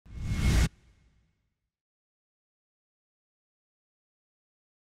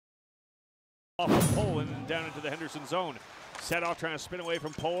Off of Poland and down into the Henderson zone. Set off trying to spin away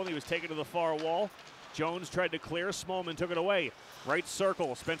from Poland. He was taken to the far wall. Jones tried to clear. Smallman took it away. Right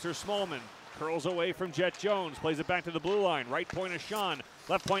circle. Spencer Smallman curls away from Jet Jones. Plays it back to the blue line. Right point of Sean.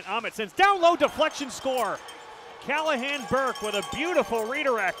 Left point Amit sends down low. Deflection score. Callahan Burke with a beautiful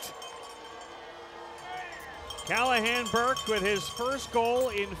redirect. Callahan Burke with his first goal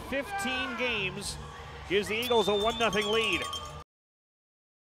in 15 games gives the Eagles a 1-0 lead.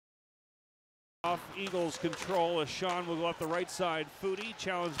 Off Eagles control as Sean will go up the right side. Foodie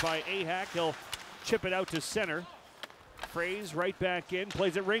challenged by Ahak. He'll chip it out to center. Fraze right back in,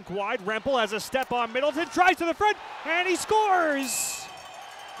 plays it rink wide. Rempel has a step on Middleton, tries to the front, and he scores!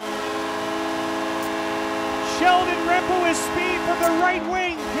 Sheldon Rempel with speed from the right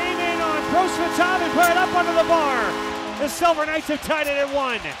wing came in on Prosvetov and put it up under the bar. The Silver Knights have tied it at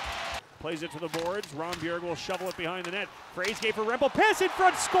 1. Plays it to the boards. Rombjerg will shovel it behind the net. Fraze gave for Rempel. Pass in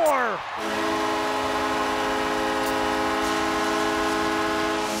front, score!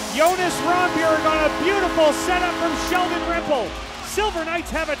 Jonas Rombjerg on a beautiful setup from Sheldon Rempel. Silver Knights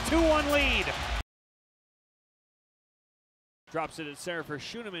have a 2-1 lead. Drops it at center for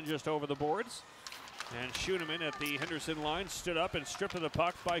Schoenemann just over the boards. And Schoenemann at the Henderson line stood up and stripped of the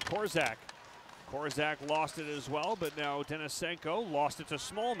puck by Korzak. Korzak lost it as well, but now Denisenko lost it to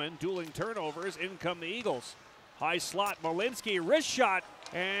Smallman. Dueling turnovers, in come the Eagles. High slot, Malinsky, wrist shot,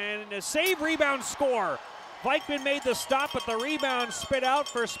 and a save, rebound, score. Vikman made the stop, but the rebound spit out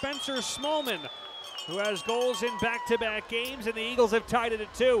for Spencer Smallman, who has goals in back-to-back games, and the Eagles have tied it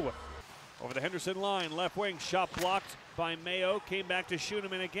at 2. Over the Henderson line, left wing, shot blocked by Mayo, came back to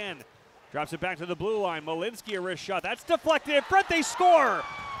Schoenemann again. Drops it back to the blue line, Malinsky a wrist shot, that's deflected in front, they score!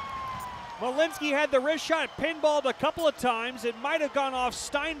 Malinsky had the wrist shot pinballed a couple of times. It might have gone off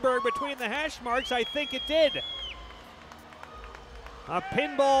Stienburg between the hash marks. I think it did. A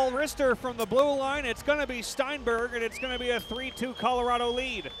pinball wrister from the blue line. It's going to be Stienburg, and it's going to be a 3-2 Colorado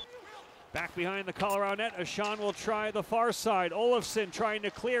lead. Back behind the Colorado net, Ashan will try the far side. Olofsson trying to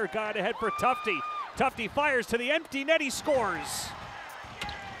clear, got ahead for Tufte. Tufte fires to the empty net, he scores.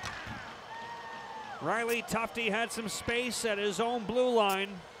 Riley Tufte had some space at his own blue line.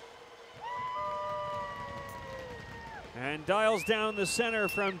 And dials down the center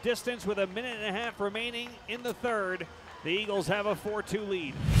from distance with a minute and a half remaining in the third. The Eagles have a 4-2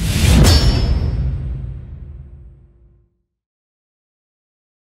 lead.